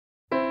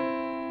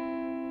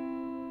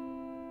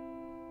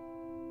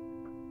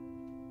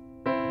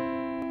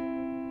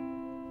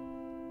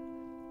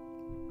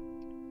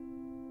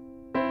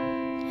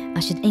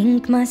should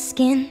ink my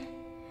skin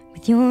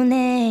with your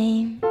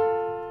name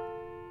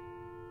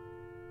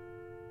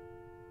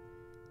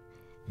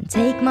and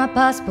take my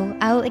passport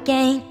out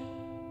again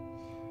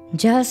and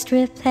just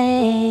replace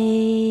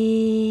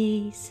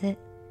it.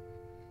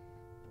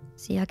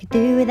 See, I could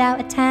do without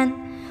a tan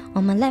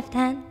on my left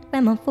hand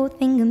when my fourth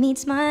finger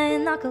meets my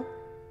knuckle.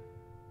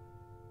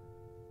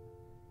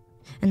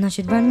 And I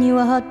should run you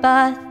a hot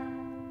bath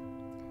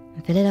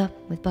and fill it up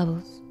with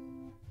bubbles.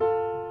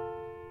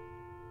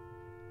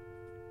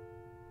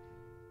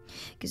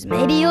 'Cause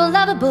maybe you're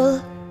lovable,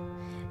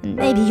 and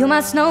maybe you're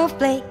my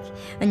snowflake,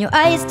 and your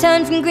eyes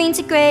turn from green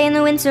to grey. In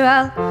the winter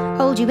I'll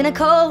hold you in a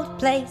cold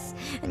place,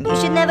 and you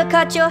should never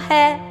cut your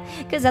hair,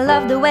 'cause I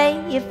love the way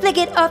you flick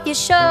it off your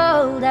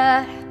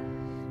shoulder.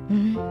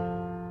 And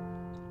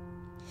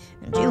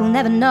you will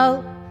never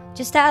know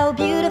just how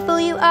beautiful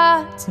you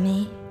are to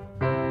me.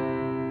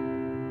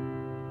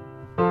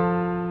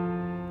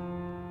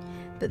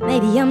 But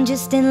maybe I'm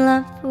just in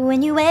love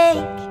when you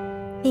wake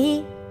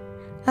me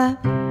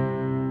up.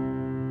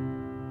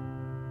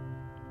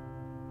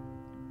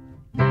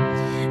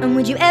 And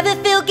would you ever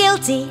feel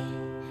guilty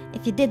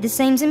if you did the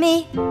same to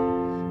me?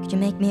 Could you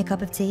make me a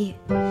cup of tea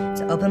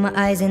to open my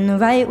eyes in the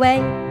right way?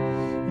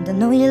 And I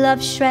know you love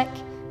Shrek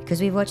because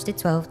we've watched it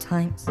 12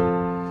 times.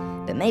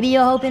 But maybe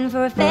you're hoping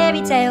for a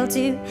fairy tale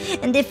too.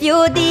 And if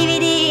your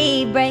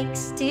DVD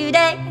breaks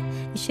today,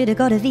 you should have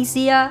got a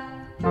VCR,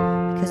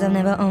 because I've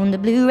never owned a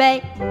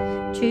Blu-ray,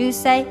 true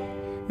say.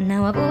 And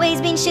now I've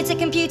always been shit at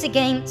computer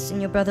games,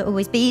 and your brother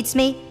always beats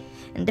me.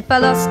 And if I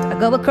lost, I'd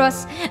go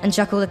across and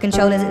chuck all the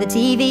controllers at the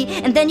TV.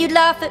 And then you'd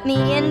laugh at me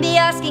and be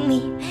asking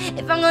me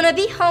if I'm gonna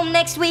be home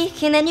next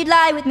week. And then you'd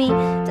lie with me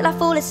till I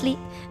fall asleep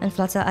and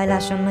flutter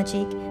eyelash on my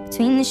cheek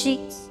between the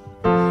sheets.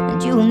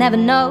 And you will never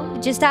know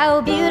just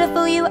how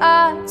beautiful you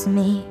are to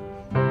me.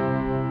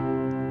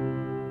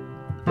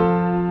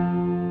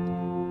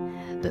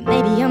 But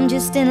maybe I'm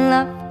just in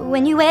love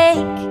when you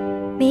wake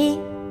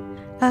me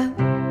up.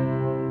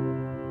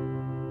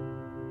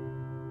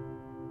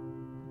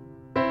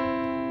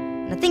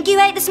 I think you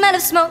hate the smell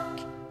of smoke.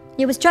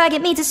 You always try to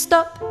get me to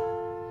stop.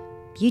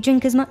 You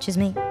drink as much as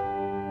me,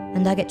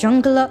 and I get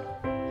drunk a lot.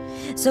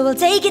 So I'll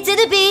take you to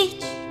the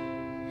beach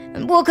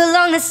and walk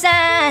along the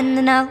sand,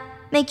 and I'll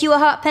make you a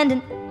heart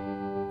pendant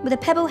with a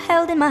pebble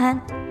held in my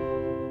hand.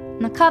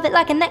 And I'll carve it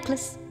like a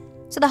necklace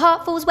so the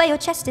heart falls where your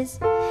chest is.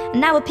 And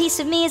now a piece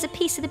of me is a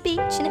piece of the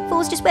beach, and it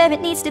falls just where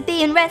it needs to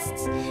be and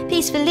rests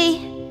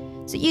peacefully.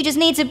 So you just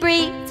need to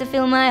breathe to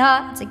feel my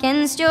heart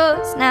against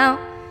yours now,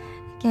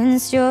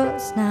 against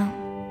yours now.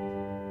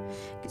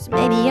 'Cause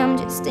maybe I'm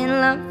just in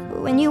love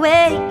when you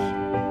wake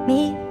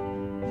me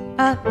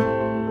up.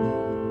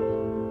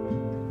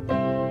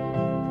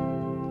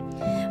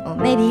 Or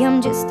maybe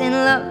I'm just in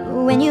love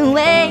when you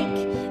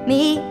wake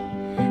me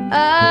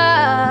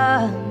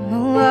up.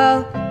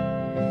 Oh,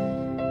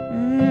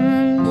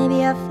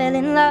 maybe I fell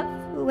in love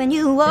when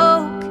you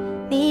woke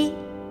me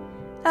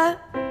up.